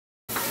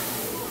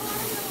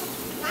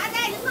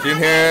今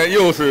天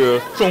又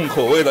是重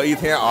口味的一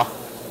天啊！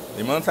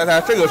你们猜猜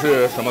这个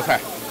是什么菜？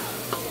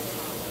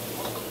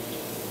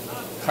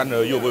看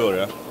着诱不诱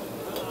人？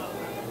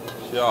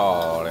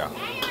漂亮！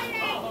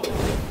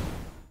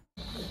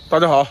大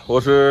家好，我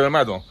是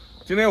麦总。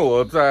今天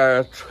我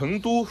在成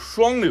都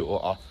双流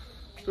啊，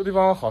这地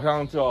方好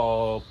像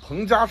叫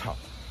彭家场，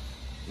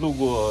路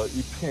过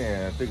一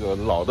片这个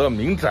老的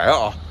民宅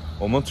啊，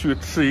我们去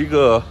吃一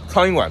个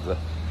苍蝇馆子，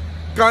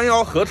肝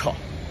腰合炒，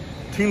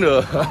听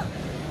着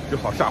就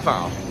好下饭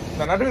啊！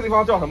奶奶，这个地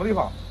方叫什么地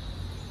方？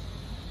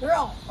这儿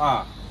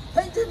啊，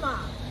彭镇嘛。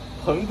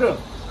彭镇。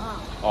啊。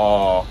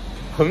哦，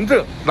彭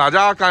镇哪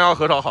家肝腰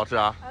合炒好吃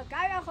啊？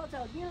肝腰合炒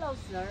李老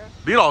四。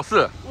李老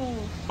四。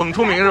很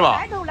出名是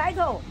吧？来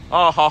头。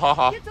哦，好好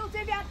好。你走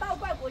这边倒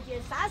拐过去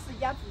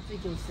，30家住址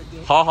就是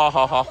的。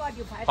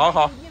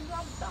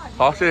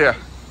好，谢谢。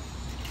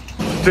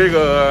这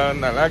个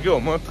奶奶给我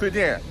们推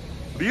荐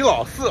李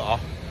老四啊，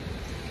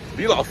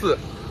李老四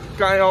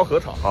肝腰合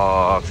炒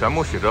啊，全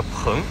部写着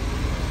彭。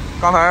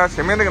刚才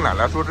前面那个奶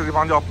奶说这地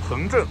方叫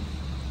彭镇，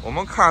我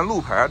们看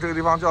路牌，这个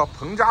地方叫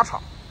彭家场。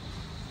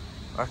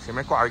啊，前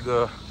面挂一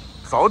个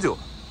早酒，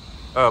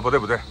不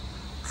对，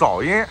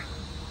早烟，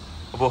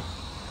不，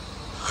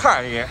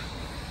旱烟。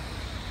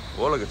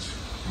我勒个去，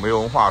没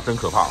有文化真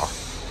可怕啊！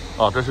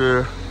啊，这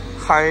是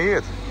旱烟叶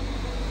子。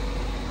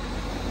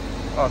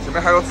啊，前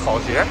面还有草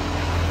鞋，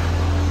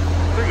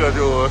这个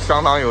就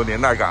相当有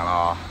年代感了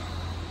啊！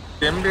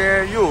前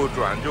边右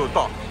转就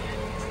到，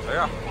哎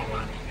呀，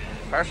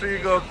还是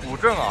一个古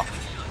镇啊！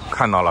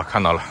看到了，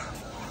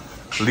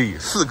李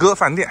四哥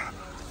饭店。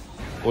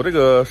我这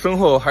个身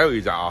后还有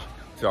一家啊，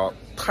叫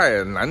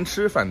太难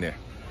吃饭店。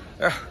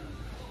哎呀，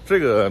这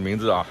个名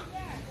字啊，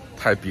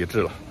太别致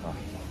了啊！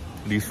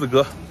李四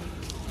哥，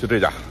就这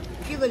家。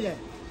几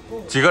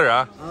个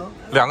人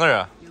？2个人。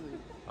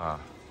啊。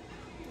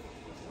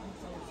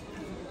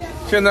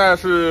现在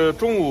是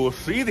中午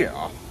11点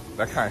啊，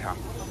来看一下。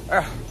哎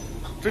呀，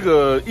这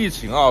个疫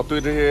情啊，对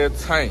这些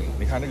餐饮，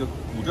你看这个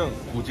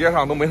古街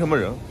上都没什么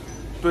人，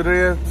对这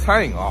些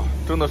餐饮啊，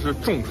真的是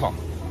重创，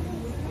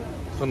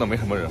真的没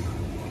什么人。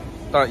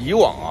但以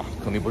往啊，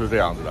肯定不是这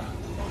样子的。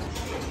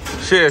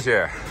谢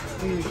谢。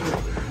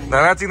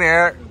奶奶今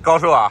年高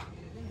寿啊？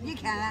你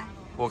看啊？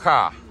我看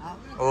啊，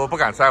我不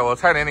敢猜，我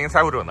猜年龄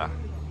猜不准的。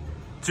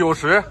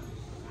90。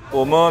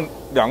我们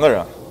2个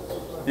人，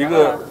一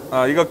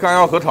个肝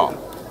腰合炒，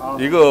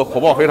一个火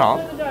爆肥肠。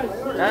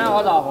肝腰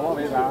合炒，火爆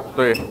肥肠。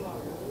对。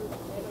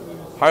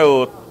还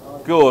有，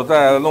给我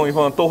再弄一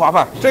份豆花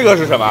饭。这个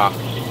是什么？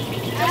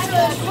这是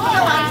猪肉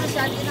汤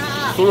小鸡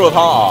汤。猪肉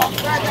汤啊。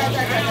对。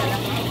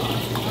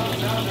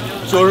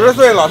90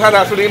岁老太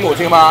太是你母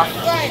亲吗？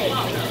对。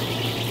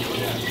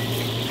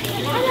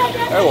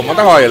哎，我们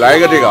待会儿也来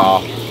一个这个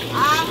啊。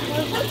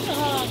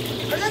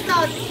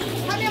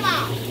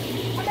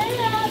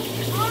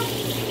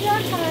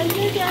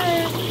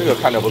这个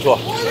看着不错。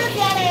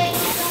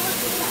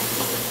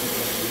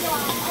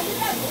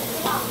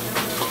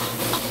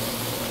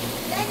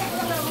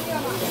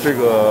这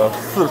个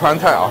四川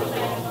菜啊，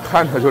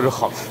看着就是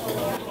好吃。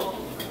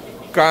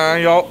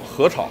肝腰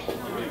合炒。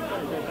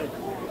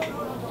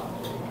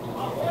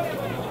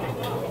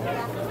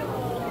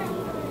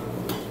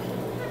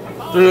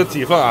这是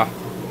几份啊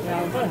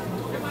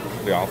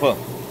？2份。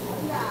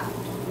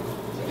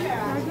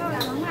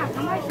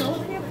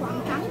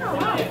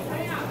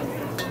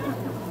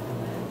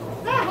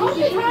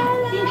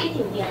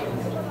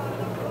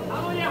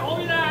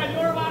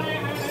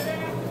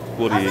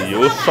锅里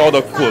油烧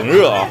的滚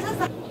热啊！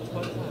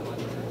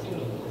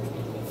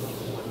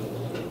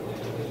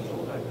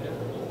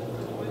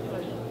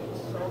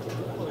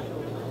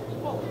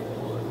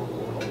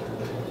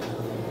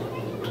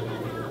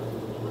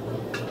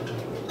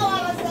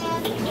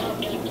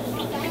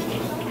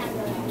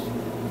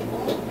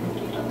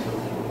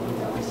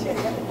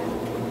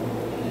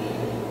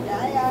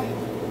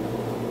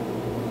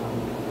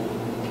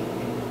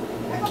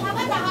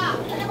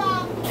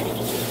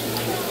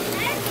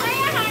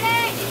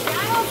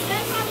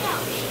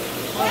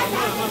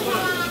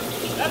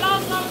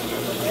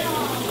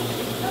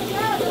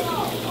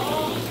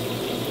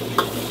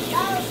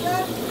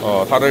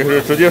哦，他这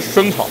是直接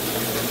生炒，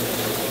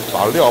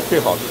把料配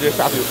好，直接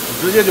下去，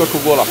直接就出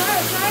锅了。哎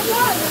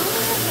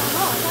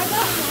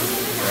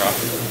呀，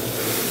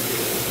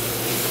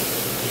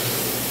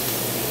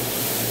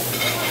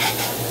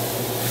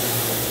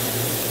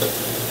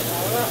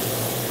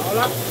好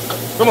了，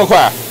这么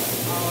快？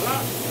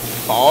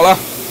好了。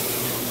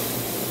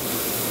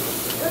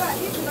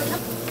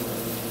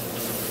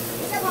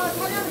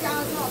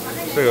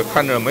这个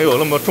看着没有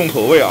那么重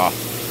口味啊。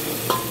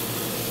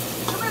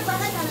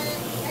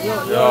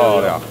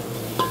漂亮。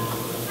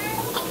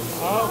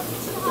好。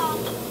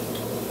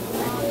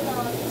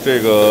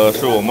这个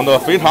是我们的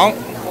肥肠，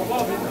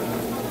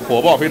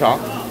火爆肥肠。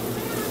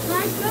哪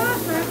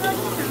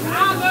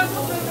个是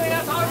最对的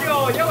炒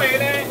酒有味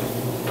的？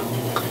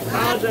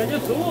啊，这就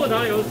猪肉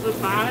汤又是，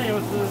饭又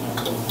是，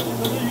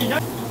这是鱼香。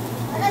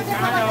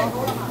加油！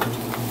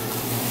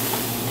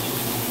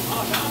好，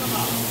加了嘛。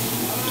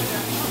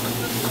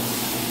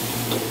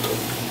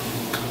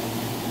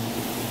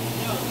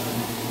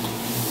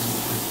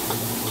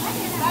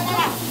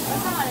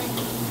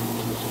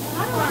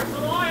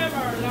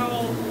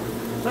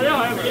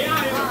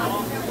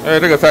哎，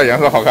这个菜颜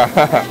色好看，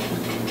哈哈，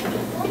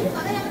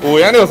五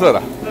颜六色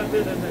的。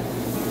对。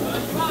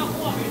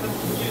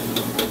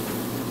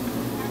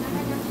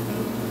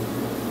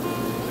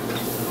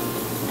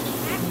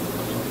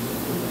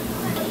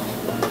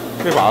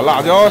这把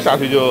辣椒下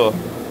去就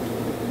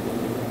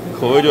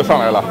口味就上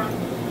来了。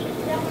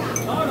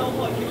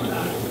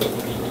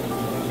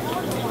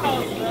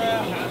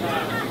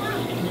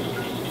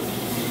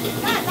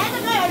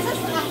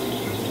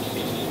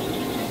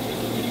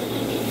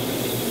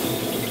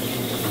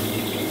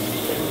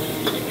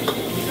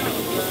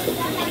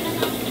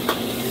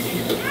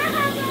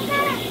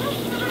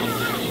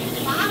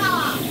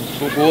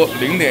出锅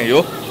淋点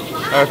油，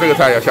哎，这个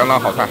菜也相当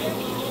好看，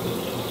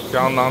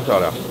相当漂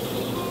亮。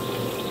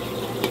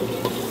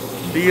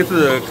第一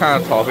次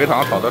看炒肥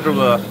肠炒的这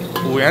么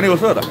五颜六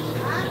色的。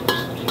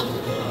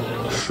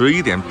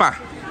11点半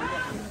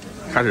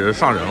开始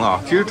上人了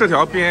啊！其实这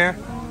条边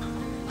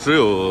只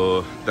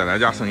有奶奶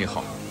家生意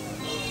好。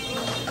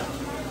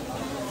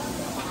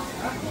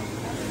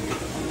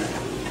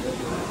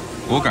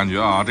我感觉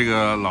啊，这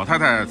个老太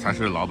太才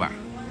是老板，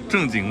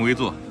正襟危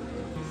坐。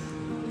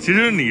其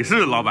实你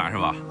是老板是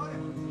吧？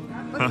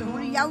不是，我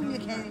的妖女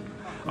开的。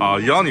啊，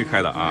妖女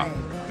开的啊，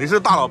你是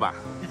大老板。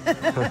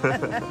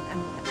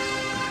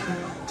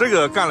这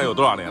个干了有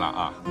多少年了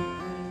啊？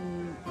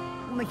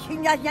我们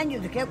亲家先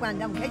就是开馆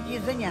子，我们开几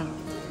十年了。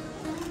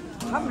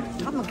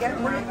他们开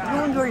我的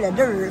女儿那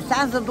阵儿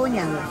30多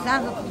年了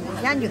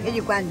，30先就开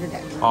的馆子的。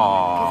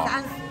哦。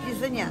几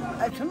十年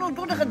了，成都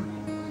多得很。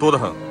多得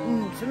很。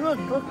成都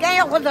做肝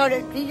腰合炒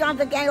的，最喜欢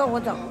吃肝腰合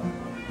炒。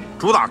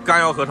主打肝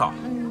腰合炒。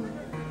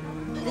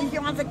最喜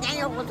欢吃肝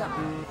腰合炒。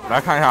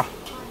来看一下，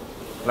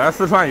来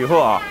四川以后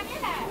啊，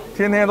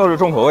天天都是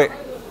重口味。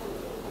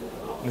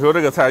你说这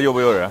个菜诱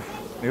不诱人？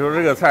你说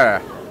这个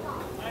菜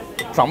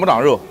长不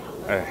长肉？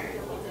哎，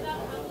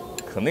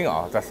肯定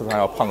啊，在四川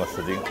要胖个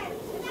10斤。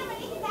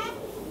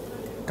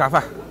干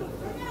饭，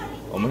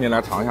我们先来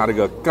尝一下这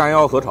个肝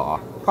腰合炒啊。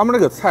他们这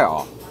个菜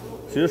啊，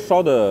其实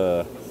烧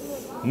的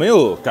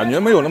感觉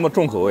没有那么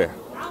重口味，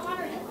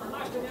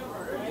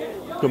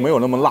就没有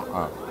那么辣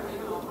啊。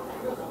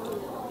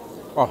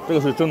哦，这个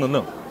是真的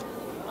嫩，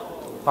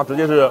它直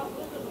接是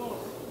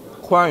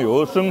宽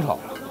油生炒，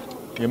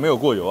也没有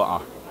过油啊。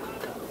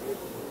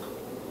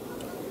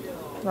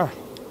哎，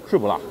是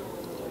不辣？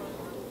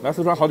来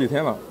四川好几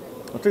天了，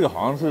这个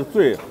好像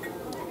是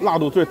辣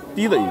度最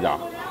低的一家。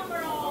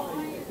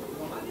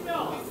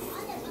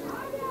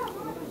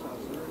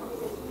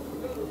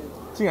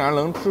竟然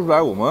能吃出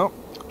来我们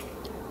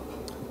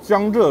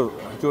江浙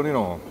就那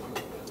种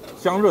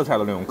江浙菜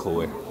的那种口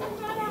味。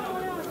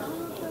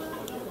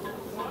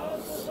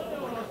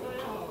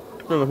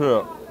这个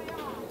是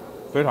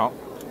肥肠，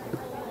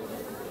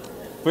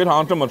肥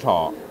肠这么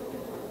炒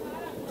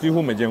几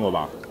乎没见过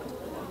吧？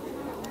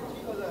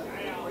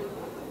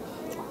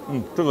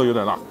这个有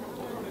点辣，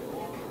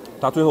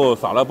它最后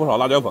撒了不少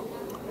辣椒粉，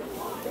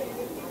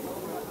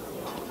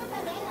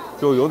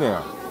就有点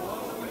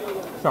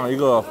像一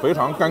个肥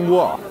肠干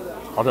锅啊，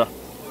好吃，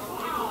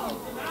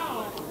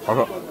好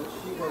吃。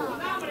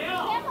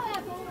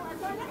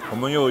我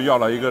们又要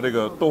了一个这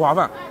个豆花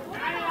饭，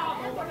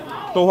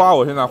豆花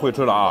我现在会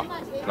吃了啊，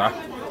来，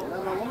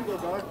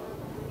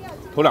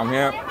头2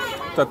天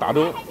在达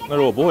州那时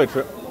候我不会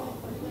吃，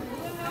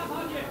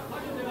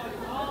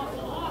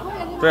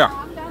这样。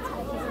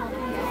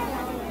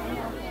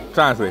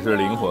蘸水是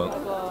灵魂。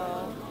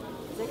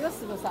这个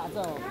是个啥子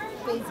哦？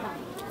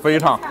肥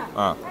肠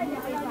啊，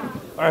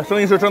哎，生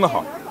意是真的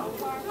好，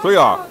所以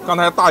啊，刚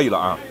才大意了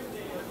啊，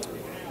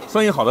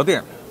生意好的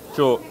店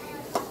就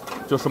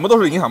什么都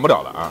是影响不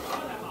了的啊，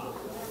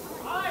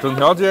整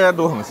条街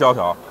都很萧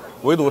条，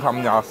唯独他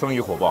们家生意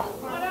火爆。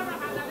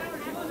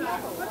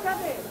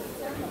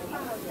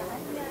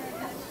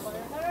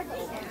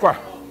怪，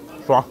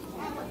爽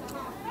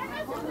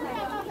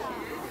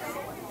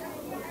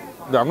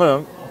，2个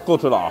人够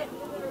吃了啊。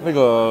那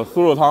个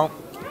酥肉汤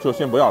就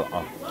先不要了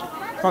啊。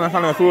刚才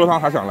看那个酥肉汤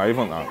还想来一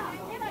份啊，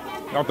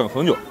要等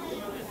很久。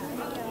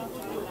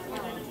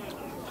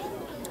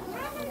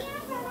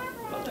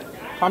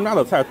他们家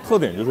的菜特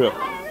点就是，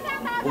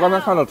我刚才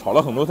看到炒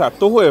了很多菜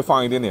都会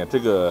放一点点这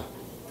个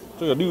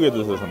绿叶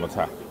子是什么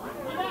菜，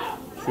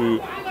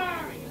去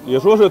也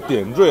说是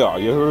点缀啊，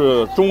也说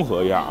是中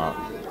和一下啊，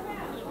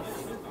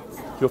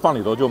就放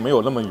里头就没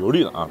有那么油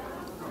腻了啊。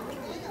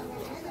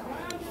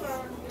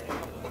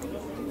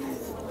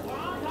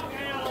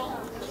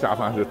下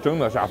饭是真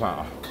的下饭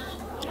啊，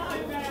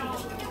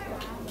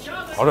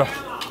好吃。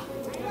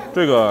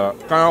这个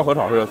干腰合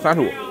炒是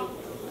35，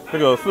这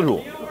个45，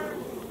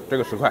这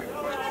个10块，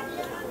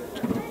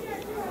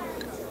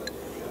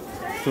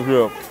就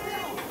是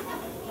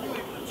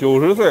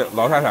90岁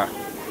老太太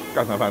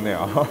干餐饭店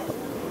啊。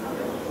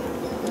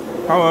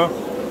他们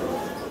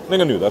那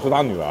个女的是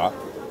他女儿，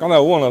刚才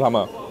我问了他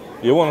们，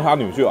也问了他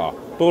女婿啊，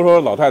都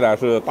说老太太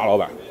是大老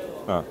板。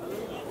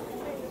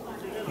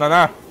奶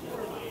奶。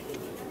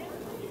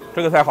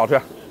这个菜好吃，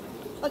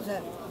好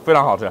吃，非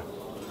常好吃，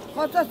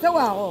好吃，吃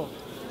完哦，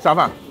下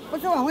饭。不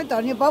吃完会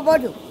倒你包包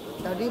走。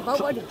到你包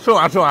包里。吃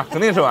完，肯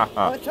定吃完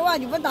啊！吃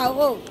完就不倒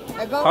哦，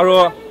那个。他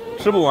说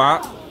吃不完，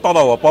倒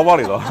到我包包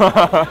里头。吃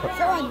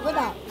完就不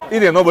倒，一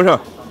点都不剩。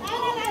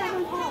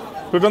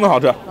这真的好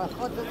吃。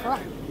好吃。